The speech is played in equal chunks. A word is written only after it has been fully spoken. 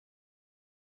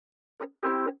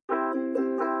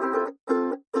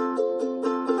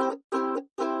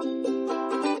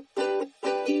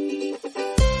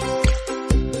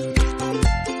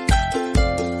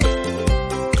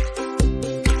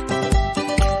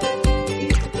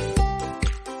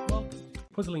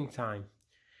puzzling time,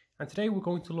 and today we're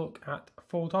going to look at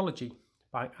Foldology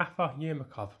by Afa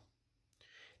Yermakov.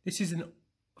 This is an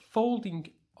folding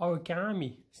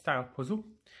origami style puzzle.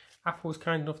 Afa was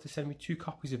kind enough to send me 2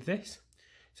 copies of this.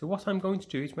 So what I'm going to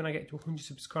do is when I get to 100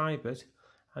 subscribers,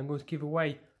 I'm going to give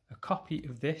away a copy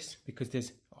of this because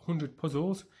there's 100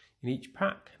 puzzles in each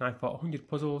pack, and I thought 100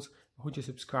 puzzles, 100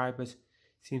 subscribers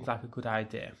seems like a good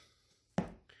idea.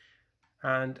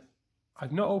 And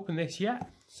I've not opened this yet,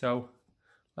 so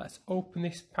let's open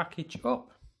this package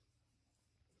up.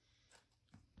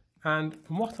 And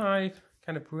from what I've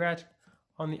kind of read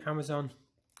on the Amazon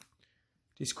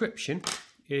description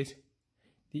is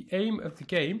the aim of the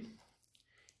game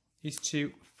is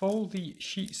to fold the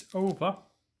sheets over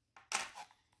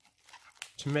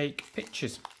to make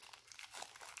pictures.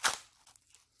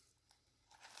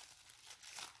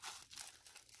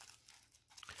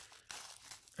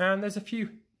 And there's a few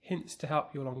hints to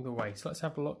help you along the way. So let's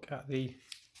have a look at the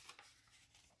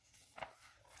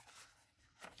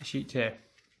sheet here.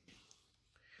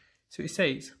 So it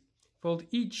says, fold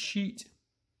each sheet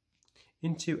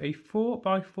into a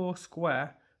 4x4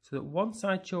 square so that one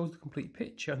side shows the complete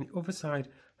picture and the other side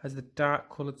has the dark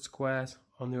coloured squares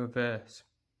on the reverse.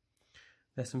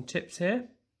 There's some tips here.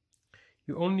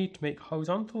 You only need to make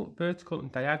horizontal, vertical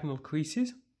and diagonal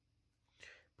creases.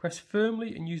 Press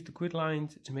firmly and use the grid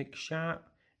lines to make sharp,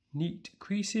 neat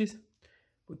creases,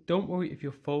 but don't worry if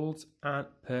your folds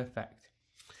aren't perfect.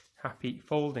 Happy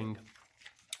folding.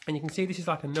 And you can see this is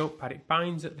like a notepad, it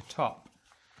binds at the top.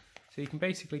 So you can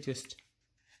basically just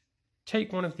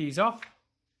take one of these off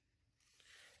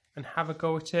and have a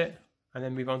go at it and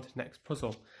then move on to the next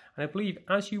puzzle. And I believe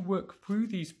as you work through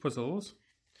these puzzles,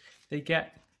 they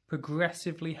get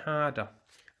progressively harder.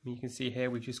 I mean, you can see here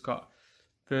we've just got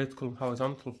vertical and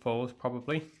horizontal folds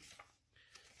probably.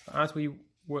 But as we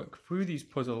work through these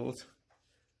puzzles,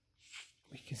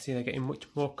 we can see they're getting much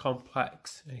more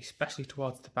complex, and especially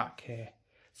towards the back here.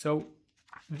 So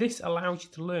this allows you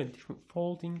to learn different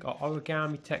folding or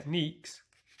origami techniques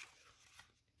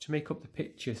to make up the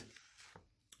pictures.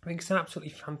 I think it's an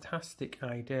absolutely fantastic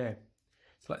idea.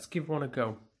 So let's give one a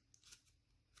go.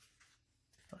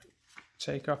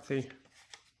 Take off the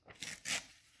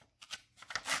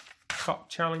top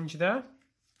challenge there.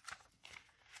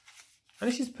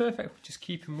 And this is perfect for just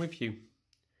keeping with you.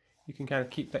 You can kind of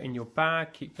keep that in your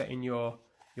bag, keep that in your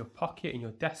pocket, in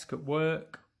your desk at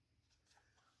work.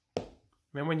 And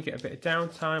then when you get a bit of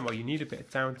downtime or you need a bit of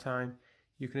downtime,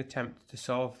 you can attempt to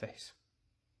solve this.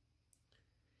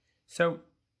 So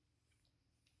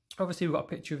obviously we've got a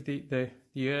picture of the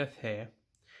earth here.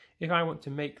 If I want to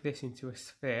make this into a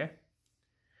sphere,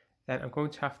 then I'm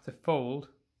going to have to fold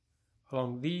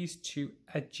along these 2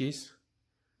 edges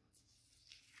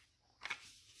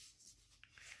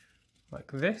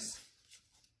like this.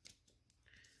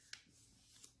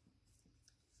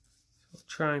 So I'll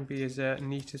try and be as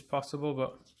neat as possible,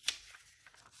 but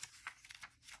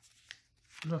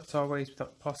not always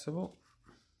that possible.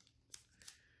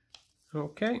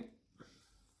 Okay,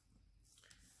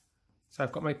 so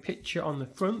I've got my picture on the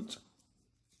front,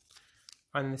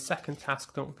 and the second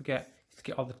task, don't forget, is to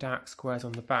get all the dark squares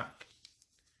on the back.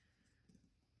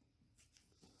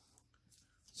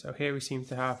 So here we seem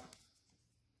to have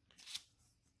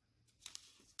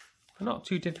a not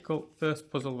too difficult first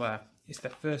puzzle there. It's the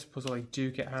first puzzle, they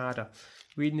do get harder.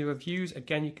 Reading the reviews,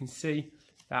 again you can see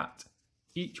that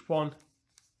each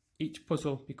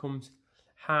puzzle becomes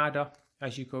harder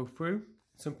as you go through.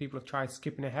 Some people have tried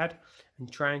skipping ahead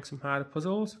and trying some harder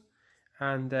puzzles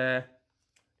and have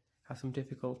some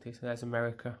difficulty. So there's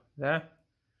America there.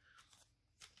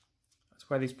 That's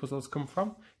where these puzzles come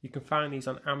from. You can find these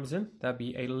on Amazon. There'll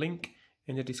be a link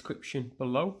in the description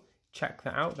below. Check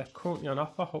that out. They're currently on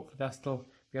offer. Hopefully they'll still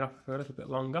be on offer for a little bit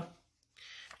longer.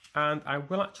 And I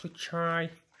will actually try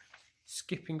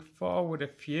skipping forward a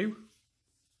few.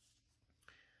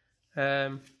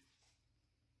 So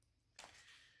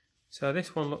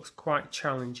this one looks quite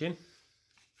challenging.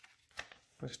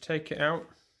 Let's take it out.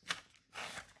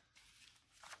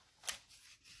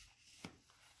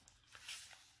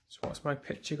 So what's my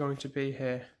picture going to be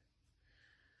here?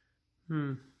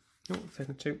 Oh,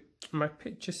 second 2. My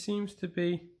picture seems to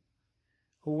be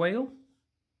a whale.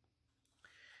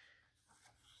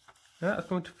 Now that's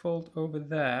going to fold over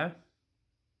there.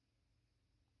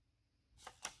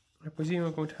 I presume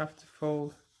I'm going to have to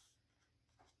fold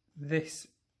this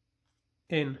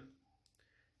in.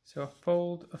 So a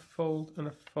fold, and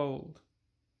a fold.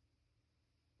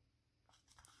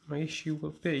 My issue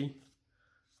will be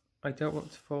I don't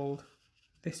want to fold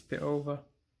this bit over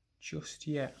just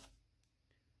yet.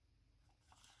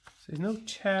 So there's no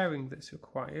tearing that's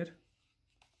required.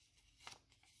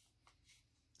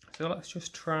 So let's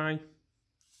just try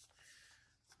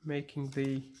making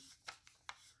the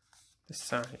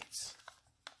sides.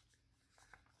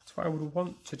 That's what I would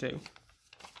want to do.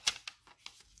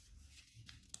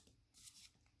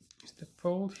 Is to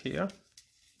fold here.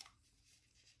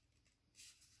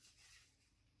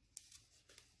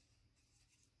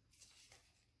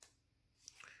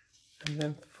 And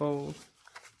then fold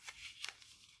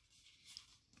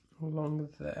along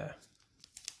there.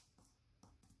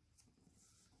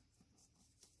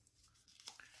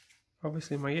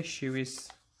 Obviously my issue is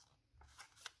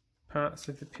parts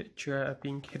of the picture are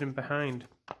being hidden behind.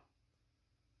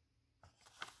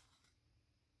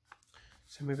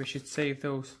 So maybe I should save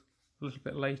those a little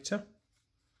bit later.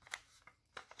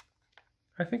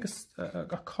 I think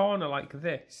a corner like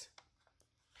this,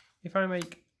 if I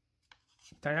make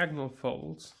diagonal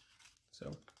folds,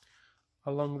 so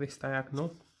along this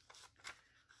diagonal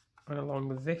and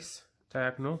along this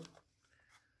diagonal,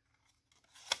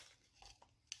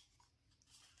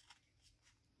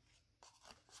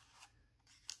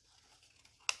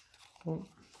 well,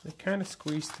 they're kind of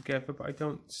squeezed together, but I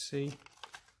don't see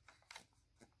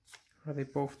how they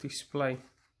both display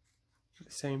at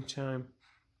the same time.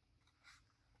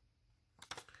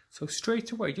 So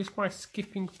straight away, just by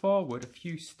skipping forward a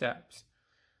few steps,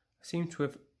 I seem to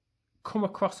have come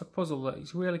across a puzzle that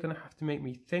is really going to have to make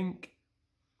me think.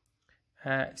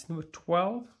 It's number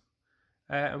 12.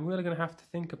 I'm really going to have to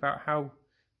think about how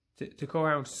to go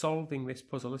around solving this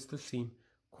puzzle. This does seem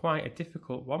quite a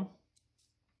difficult one.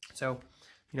 So,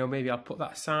 you know, maybe I'll put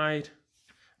that aside.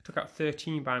 I took out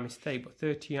 13 by mistake, but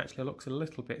 13 actually looks a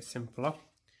little bit simpler.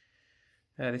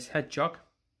 This hedgehog.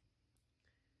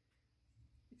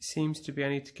 It seems to be I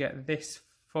need to get this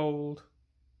fold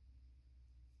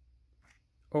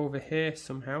over here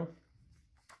somehow.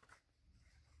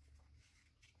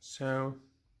 So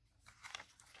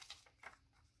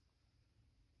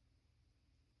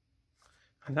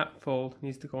and that fold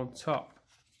needs to go on top.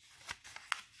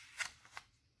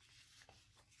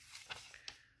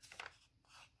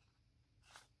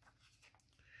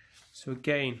 So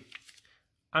again,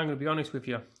 I'm going to be honest with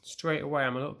you, straight away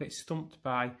I'm a little bit stumped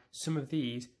by some of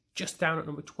these, just down at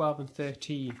number 12 and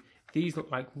 13. These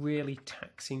look like really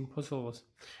taxing puzzles.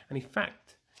 And in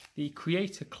fact, the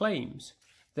creator claims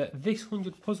that this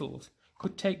 100 puzzles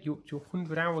could take you up to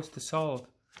 100 hours to solve.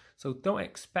 So don't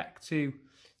expect to, you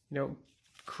know,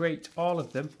 create all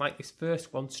of them like this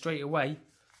first one straight away.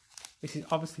 This is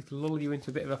obviously to lull you into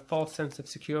a bit of a false sense of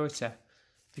security,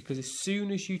 because as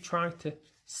soon as you try to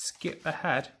skip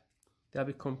ahead, they'll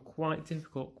become quite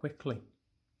difficult quickly.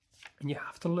 And you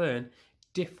have to learn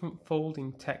different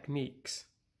folding techniques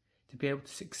to be able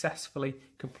to successfully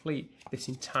complete this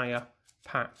entire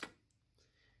pack.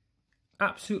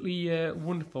 Absolutely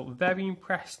wonderful. Very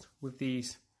impressed with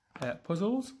these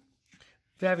puzzles.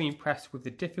 Very impressed with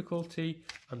the difficulty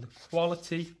and the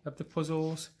quality of the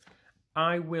puzzles.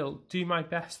 I will do my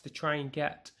best to try and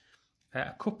get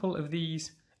a couple of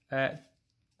these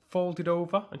folded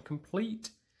over and complete,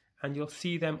 and you'll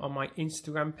see them on my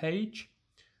Instagram page,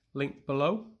 linked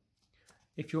below.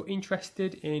 If you're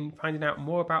interested in finding out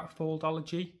more about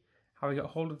Foldology, how I got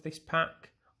hold of this pack,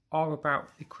 or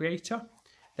about the creator,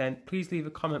 then please leave a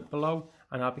comment below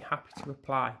and I'll be happy to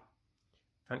reply.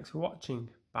 Thanks for watching.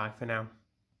 Bye for now.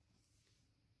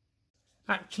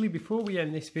 Actually, before we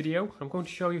end this video, I'm going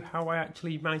to show you how I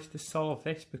actually managed to solve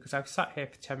this, because I've sat here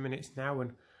for 10 minutes now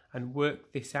and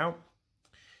worked this out.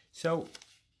 So,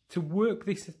 to work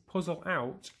this puzzle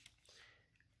out,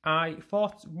 I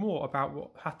thought more about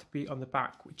what had to be on the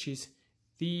back, which is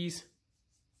these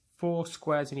 4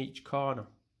 squares in each corner.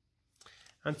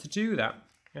 And to do that,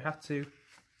 I had to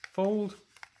fold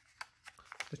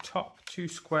the top 2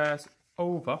 squares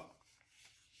over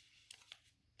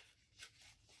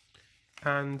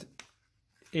and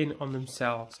in on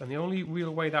themselves. And the only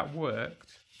real way that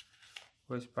worked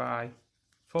was by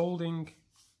folding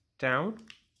down,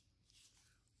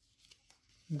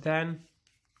 then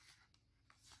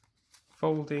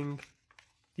folding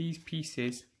these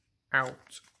pieces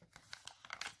out.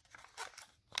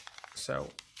 So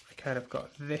I kind of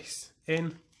got this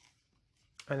in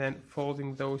and then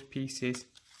folding those pieces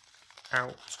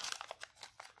out,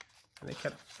 and they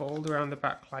kind of fold around the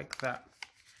back like that.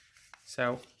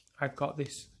 So I've got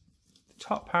this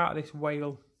top part of this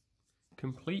whale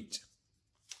complete,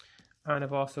 and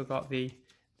I've also got the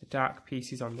dark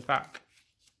pieces on the back.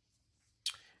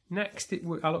 Next,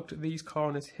 I looked at these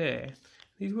corners here.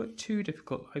 These weren't too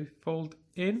difficult. I fold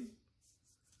in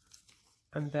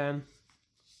and then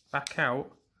back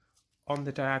out on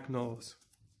the diagonals.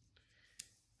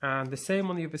 And the same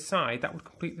on the other side. That would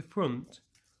complete the front.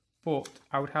 but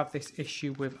I would have this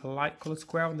issue with a light colour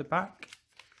square on the back.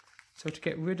 So to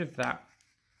get rid of that,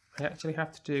 I actually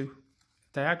have to do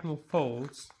diagonal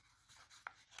folds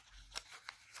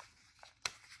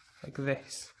like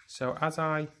this. So as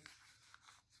I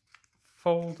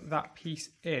fold that piece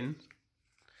in,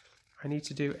 I need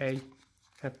to do a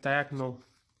diagonal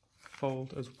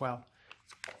fold as well.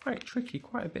 It's quite tricky,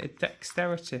 quite a bit of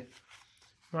dexterity.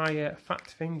 My fat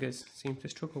fingers seem to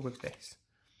struggle with this.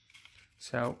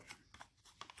 So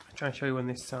I'll try and show you on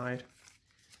this side.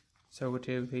 So we'll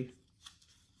do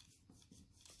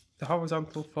the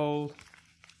horizontal fold,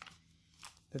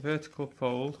 the vertical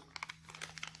fold,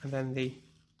 and then the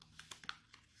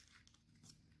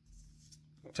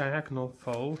diagonal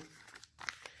fold.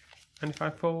 And if I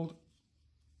fold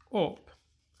up,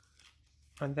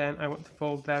 and then I want to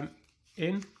fold them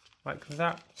in like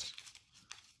that,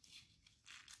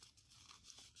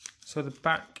 so the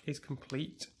back is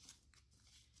complete,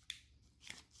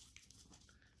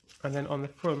 and then on the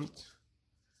front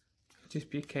it'll just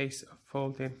be a case of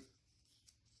folding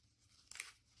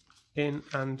in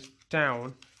and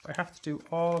down. But I have to do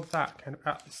all of that kind of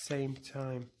at the same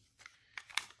time,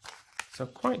 so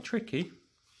quite tricky.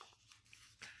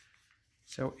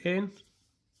 So in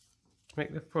to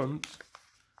make the front,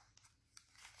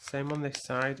 same on this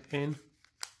side, in,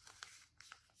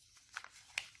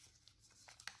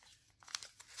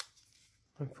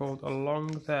 and fold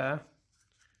along there.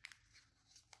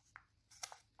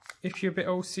 If you're a bit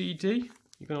OCD,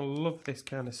 you're going to love this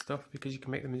kind of stuff because you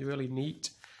can make them really neat.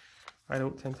 I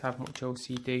don't tend to have much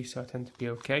OCD, so I tend to be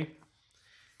okay.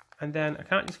 And then I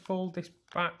can't just fold this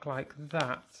back like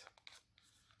that.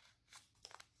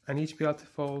 I need to be able to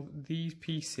fold these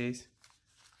pieces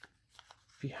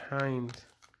behind.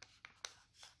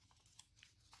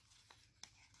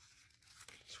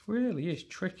 This really is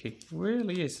tricky, it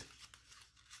really is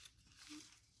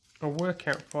a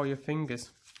workout for your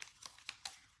fingers.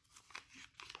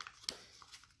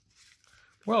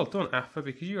 Well done, Afa,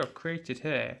 because you have created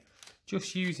here,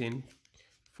 just using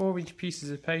 4-inch pieces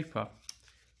of paper,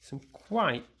 some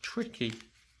quite tricky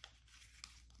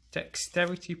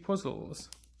dexterity puzzles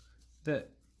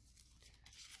that,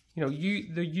 you know,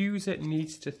 the user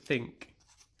needs to think.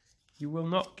 You will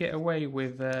not get away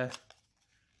with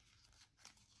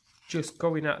just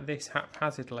going at this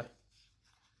haphazardly.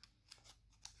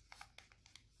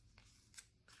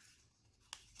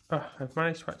 Oh, I've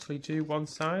managed to actually do one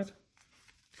side,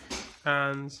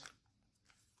 and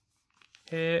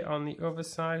here on the other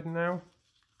side now,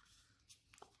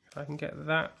 if I can get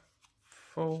that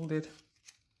folded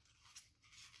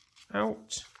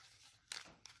out.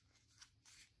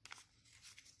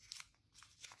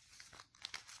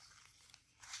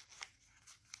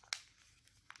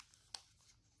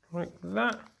 Like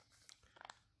that.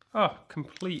 Oh,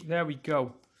 complete, there we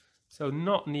go. So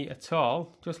not neat at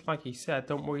all, just like he said,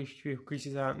 don't worry if your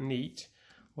creases aren't neat.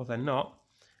 Well, they're not.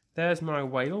 There's my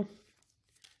whale.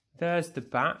 There's the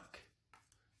back.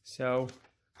 So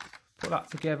put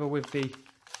that together with the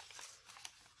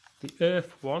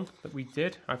earth one that we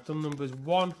did. I've done numbers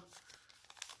 1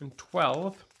 and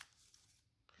 12.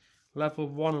 Level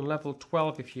 1 and level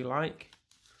 12 if you like.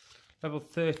 Level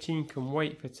 13 can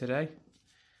wait for today.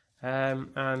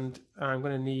 And I'm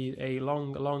going to need a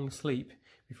long sleep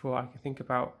before I can think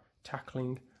about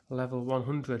tackling level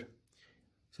 100.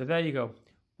 So there you go.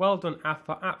 Well done,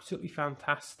 Afa. Absolutely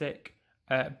fantastic.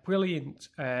 Brilliant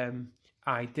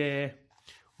idea.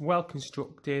 Well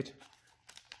constructed.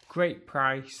 Great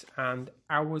price and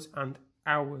hours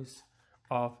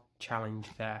of challenge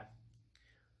there.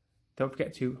 Don't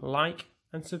forget to like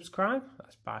and subscribe.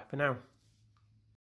 That's bye for now.